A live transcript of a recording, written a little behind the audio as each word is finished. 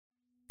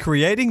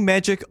Creating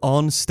magic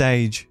on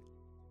stage.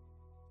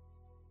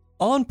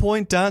 En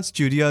Pointe Dance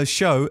Studio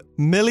show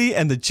Millie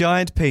and the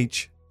Giant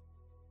Peach.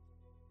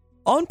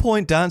 En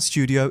Pointe Dance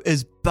Studio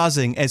is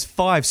buzzing as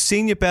 5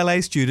 senior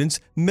ballet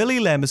students, Millie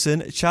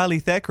Lamason, Charli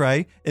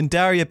Thackray,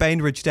 Indaria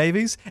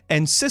Bainbridge-Davies,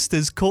 and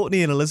sisters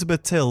Courtney and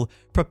Elizabeth Till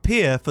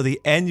prepare for the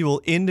annual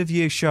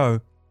end-of-year show.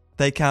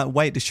 They can't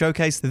wait to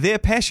showcase their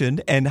passion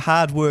and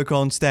hard work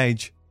on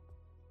stage.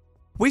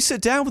 We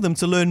sit down with them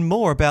to learn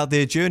more about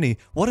their journey,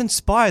 what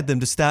inspired them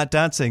to start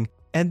dancing,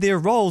 and their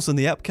roles in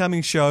the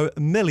upcoming show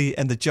Millie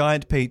and the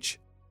Giant Peach.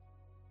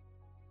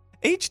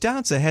 Each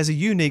dancer has a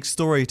unique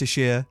story to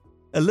share.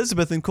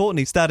 Elizabeth and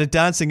Courtney started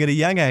dancing at a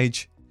young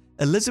age.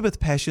 Elizabeth's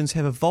passions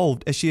have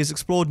evolved as she has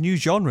explored new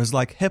genres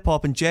like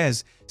hip-hop and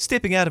jazz,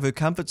 stepping out of her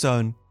comfort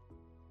zone.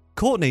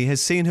 Courtney has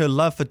seen her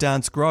love for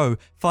dance grow,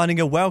 finding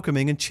a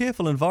welcoming and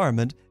cheerful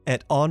environment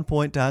at En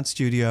Pointe Dance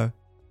Studio.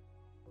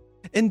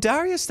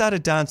 Indaria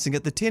started dancing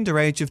at the tender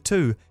age of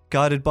 2,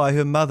 guided by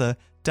her mother.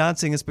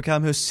 Dancing has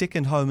become her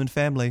second home and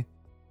family.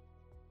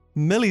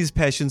 Millie's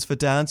passions for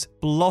dance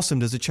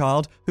blossomed as a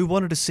child who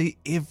wanted to see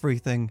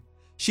everything.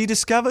 She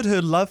discovered her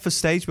love for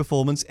stage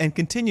performance and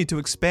continued to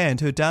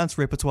expand her dance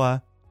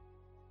repertoire.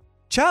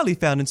 Charli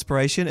found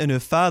inspiration in her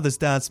father's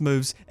dance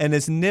moves and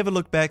has never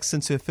looked back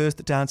since her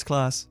first dance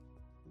class.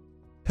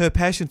 Her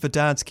passion for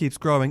dance keeps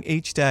growing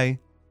each day.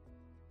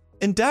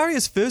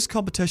 Indaria's first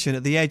competition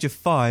at the age of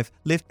 5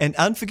 left an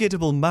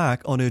unforgettable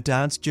mark on her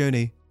dance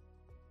journey.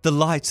 The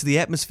lights, the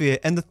atmosphere,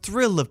 and the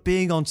thrill of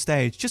being on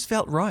stage just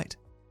felt right.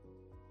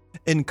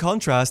 In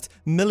contrast,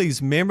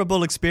 Millie's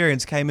memorable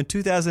experience came in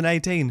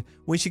 2018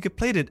 when she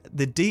completed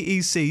the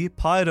DEC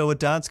Paeroa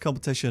dance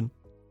competition.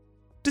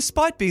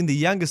 Despite being the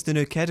youngest in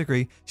her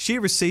category, she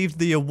received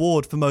the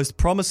award for Most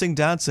Promising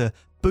Dancer,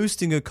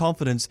 boosting her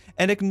confidence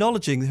and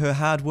acknowledging her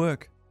hard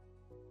work.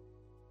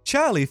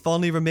 Charli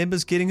fondly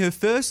remembers getting her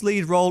first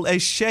lead role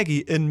as Shaggy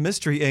in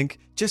Mystery Inc.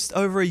 just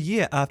over a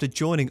year after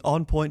joining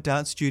En Pointe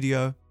Dance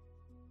Studio.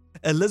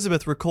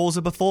 Elizabeth recalls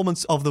a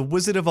performance of The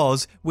Wizard of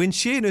Oz when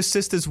she and her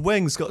sister's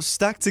wings got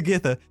stuck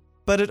together,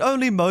 but it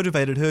only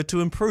motivated her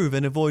to improve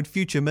and avoid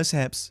future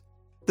mishaps.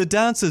 The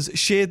dancers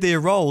shared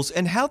their roles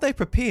and how they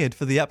prepared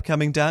for the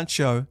upcoming dance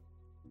show.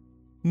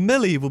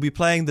 Millie will be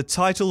playing the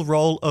title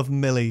role of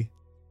Millie.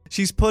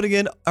 She's putting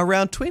in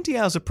around 20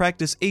 hours of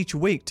practice each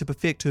week to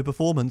perfect her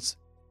performance.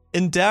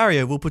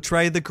 Indaria will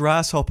portray the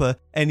grasshopper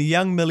and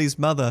young Millie's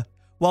mother,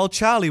 while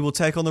Charli will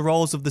take on the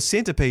roles of the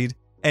centipede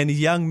and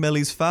young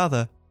Millie's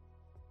father.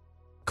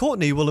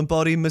 Courtney will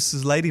embody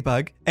Mrs.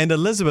 Ladybug, and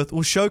Elizabeth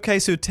will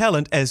showcase her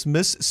talent as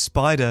Miss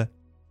Spider.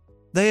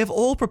 They have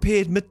all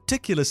prepared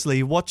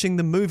meticulously, watching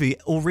the movie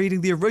or reading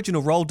the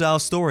original Roald Dahl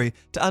story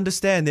to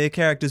understand their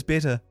characters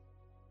better.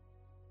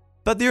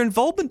 But their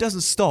involvement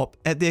doesn't stop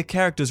at their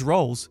characters'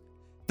 roles.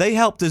 They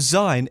help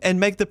design and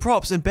make the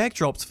props and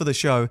backdrops for the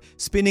show,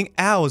 spending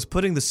hours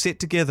putting the set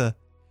together.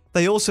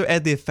 They also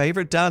add their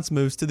favorite dance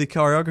moves to the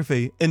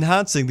choreography,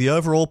 enhancing the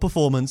overall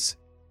performance.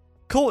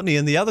 Courtney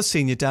and the other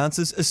senior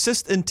dancers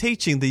assist in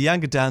teaching the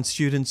younger dance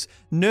students,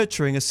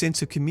 nurturing a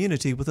sense of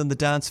community within the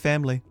dance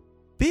family.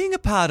 Being a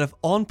part of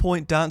En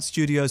Pointe Dance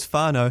Studio's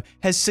whānau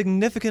has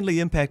significantly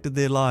impacted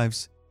their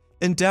lives.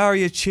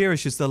 Indaria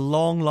cherishes the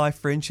long life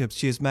friendships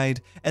she has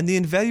made and the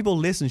invaluable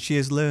lessons she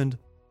has learned.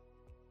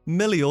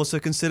 Millie also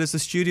considers the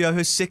studio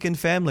her second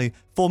family,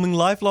 forming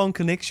lifelong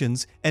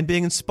connections and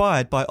being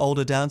inspired by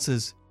older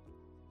dancers.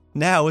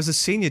 Now, as a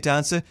senior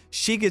dancer,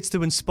 she gets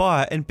to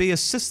inspire and be a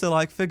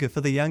sister-like figure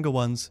for the younger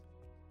ones.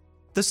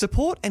 The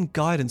support and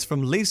guidance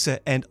from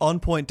Lisa and En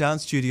Pointe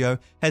Dance Studio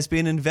has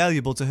been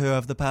invaluable to her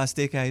over the past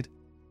decade.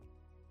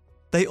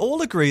 They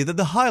all agree that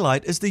the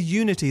highlight is the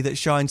unity that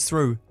shines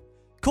through.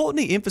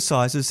 Courtney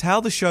emphasizes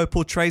how the show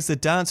portrays the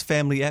dance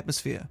family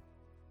atmosphere.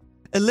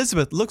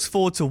 Elizabeth looks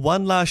forward to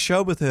one last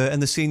show with her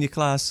and the senior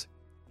class.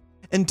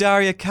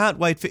 Indaria can't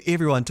wait for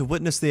everyone to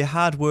witness their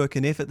hard work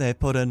and effort they have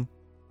put in.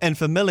 And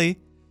for Millie,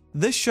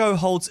 this show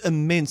holds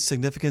immense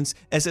significance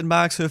as it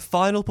marks her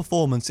final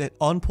performance at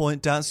En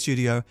Pointe Dance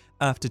Studio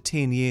after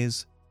 10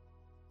 years.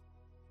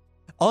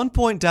 En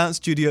Pointe Dance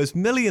Studio's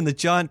Millie and the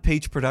Giant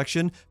Peach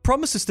production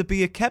promises to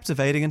be a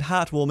captivating and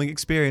heartwarming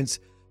experience.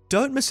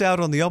 Don't miss out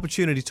on the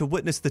opportunity to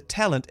witness the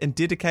talent and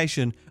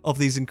dedication of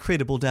these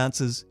incredible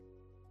dancers.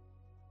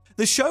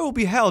 The show will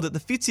be held at the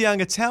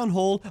Whitianga Town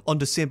Hall on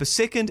December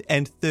 2nd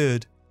and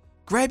 3rd.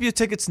 Grab your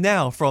tickets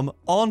now from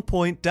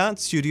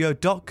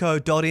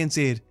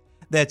enpointdancestudio.co.nz.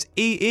 That's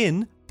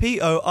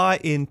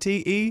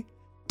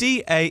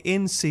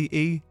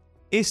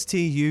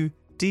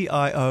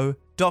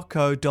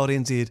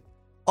enpointdancestudio.co.nz.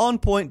 En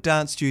Pointe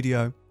Dance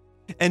Studio.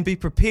 And be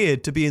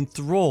prepared to be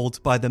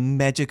enthralled by the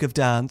magic of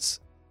dance.